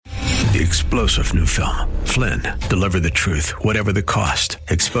The explosive new film, Flynn, deliver the truth, whatever the cost,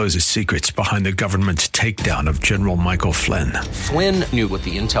 exposes secrets behind the government's takedown of General Michael Flynn. Flynn knew what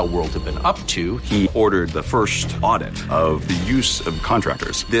the intel world had been up to. He ordered the first audit of the use of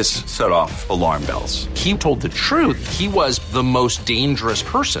contractors. This set off alarm bells. He told the truth. He was the most dangerous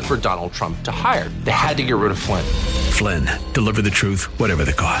person for Donald Trump to hire. They had to get rid of Flynn. Flynn, deliver the truth, whatever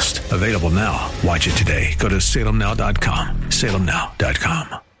the cost. Available now. Watch it today. Go to salemnow.com.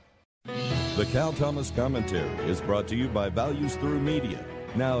 salemnow.com. The Cal Thomas Commentary is brought to you by Values Through Media.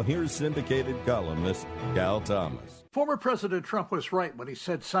 Now here's syndicated columnist Cal Thomas. Former President Trump was right when he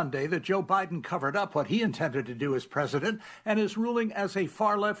said Sunday that Joe Biden covered up what he intended to do as president and is ruling as a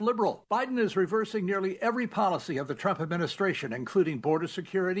far-left liberal. Biden is reversing nearly every policy of the Trump administration, including border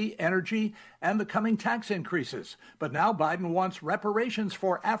security, energy, and the coming tax increases. But now Biden wants reparations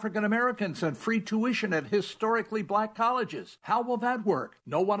for African Americans and free tuition at historically black colleges. How will that work?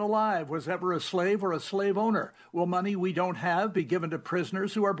 No one alive was ever a slave or a slave owner. Will money we don't have be given to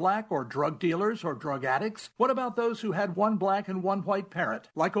prisoners who are black or drug dealers or drug addicts? What about those who had one black and one white parent,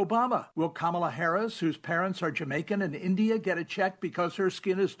 like Obama? Will Kamala Harris, whose parents are Jamaican and India, get a check because her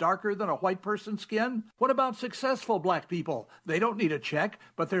skin is darker than a white person's skin? What about successful black people? They don't need a check,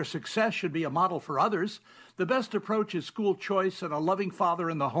 but their success should be a model for others. The best approach is school choice and a loving father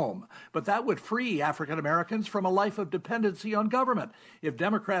in the home. But that would free African Americans from a life of dependency on government. If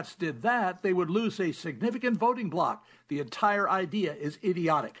Democrats did that, they would lose a significant voting bloc. The entire idea is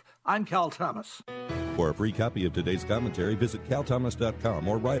idiotic. I'm Cal Thomas. For a free copy of today's commentary, visit calthomas.com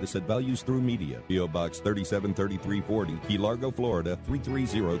or write us at Values Through Media, P.O. Box 373340, Key Largo, Florida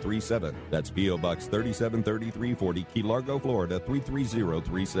 33037. That's P.O. Box 373340, Key Largo, Florida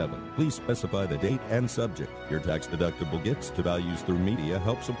 33037. Please specify the date and subject. Your tax-deductible gifts to Values Through Media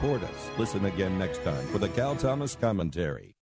help support us. Listen again next time for the Cal Thomas Commentary.